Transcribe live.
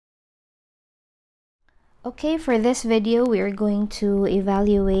Okay, for this video, we are going to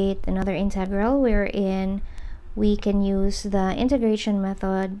evaluate another integral wherein we can use the integration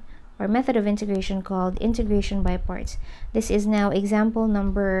method or method of integration called integration by parts. This is now example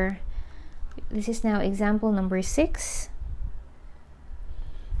number 6.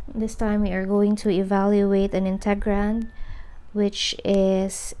 This time we are going to evaluate an integrand which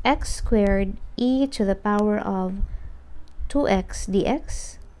is x squared e to the power of 2x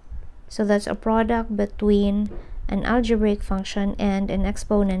dx. So that's a product between an algebraic function and an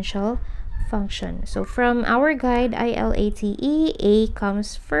exponential function. So from our guide, ILATE, A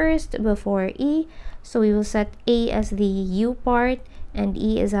comes first before E. So we will set A as the U part and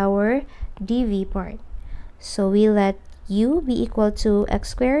E is our dV part. So we let U be equal to x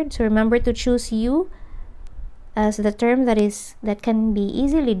squared. So remember to choose U as the term that can be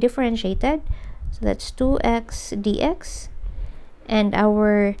easily differentiated. So that's 2x dx, and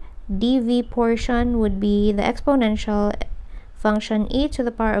our dv portion would be the exponential function e to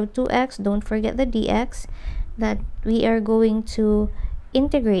the power of 2x. Don't forget the dx that we are going to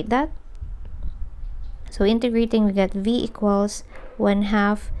integrate that. So integrating, we get v equals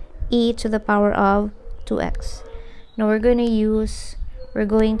 1/2 e to the power of 2x. Now we're going to use u, we're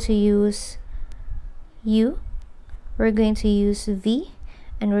going to use v,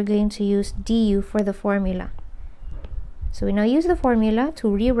 and we're going to use du for the formula. So we now use the formula to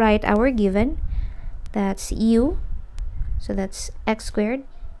rewrite our given. That's u, so that's x squared,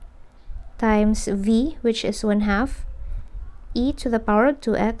 times v, which is 1/2 e to the power of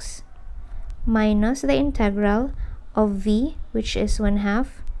 2x, minus the integral of v, which is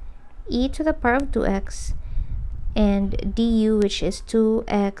 1/2 e to the power of 2x, and du, which is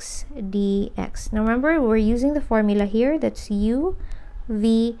 2x dx. Now remember, we're using the formula here. That's u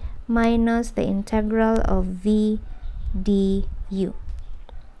v minus the integral of v du.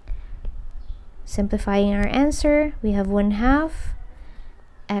 Simplifying our answer, we have 1/2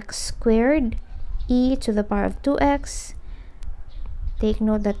 x squared e to the power of 2x. Take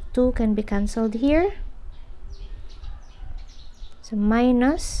note that 2 can be cancelled here. So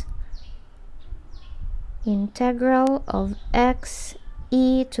minus integral of x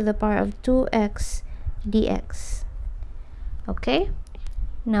e to the power of 2x dx. Okay?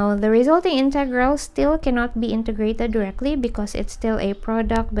 Now, the resulting integral still cannot be integrated directly because it's still a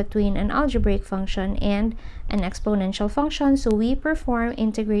product between an algebraic function and an exponential function, so we perform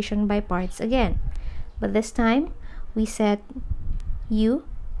integration by parts again. But this time, we set u,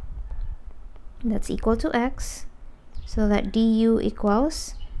 that's equal to x, so that du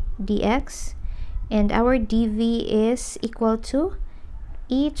equals dx, and our dv is equal to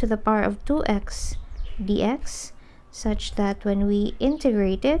e to the power of 2x dx, such that when we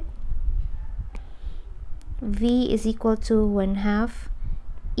integrate it, v is equal to 1/2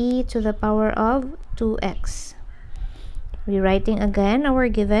 e to the power of 2x. Rewriting again our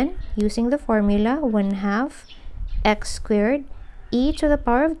given using the formula 1/2 x squared e to the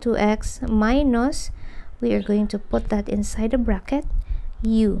power of 2x minus, we are going to put that inside a bracket,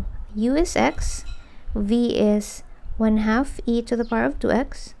 u is x, v is 1/2 e to the power of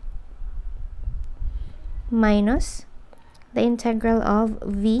 2x, minus the integral of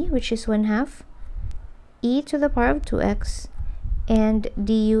v, which is 1/2 e to the power of 2x, and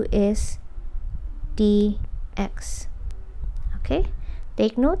du is dx. Okay,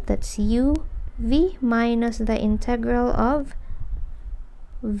 take note, that's u v minus the integral of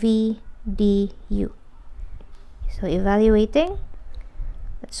v du. So evaluating,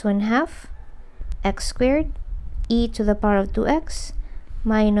 that's 1/2 x squared e to the power of 2x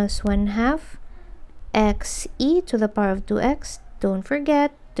minus 1/2 x e to the power of 2x. Don't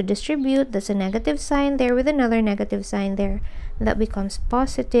forget to distribute. That's a negative sign there with another negative sign there. That becomes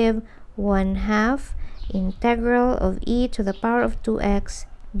positive 1/2 integral of e to the power of 2x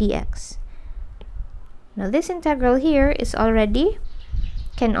dx. Now this integral here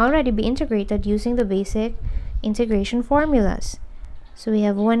can already be integrated using the basic integration formulas. So we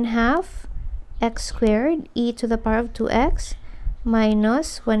have 1/2 x squared e to the power of 2x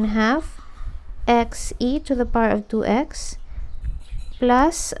minus 1/2 x e to the power of 2x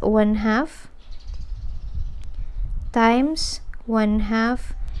plus 1/2 times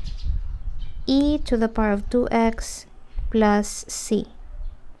 1/2 e to the power of 2x plus c.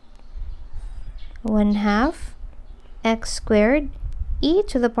 1/2 x squared e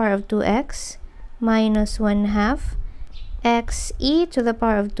to the power of 2x minus 1/2 x e to the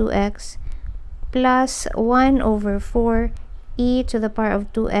power of 2x plus 1/4 e to the power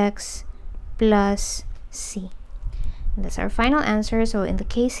of 2x plus c. And that's our final answer. So in the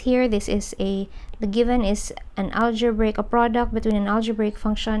case here, the given is a product between an algebraic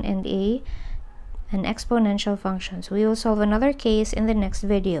function and and exponential functions. We will solve another case in the next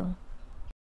video.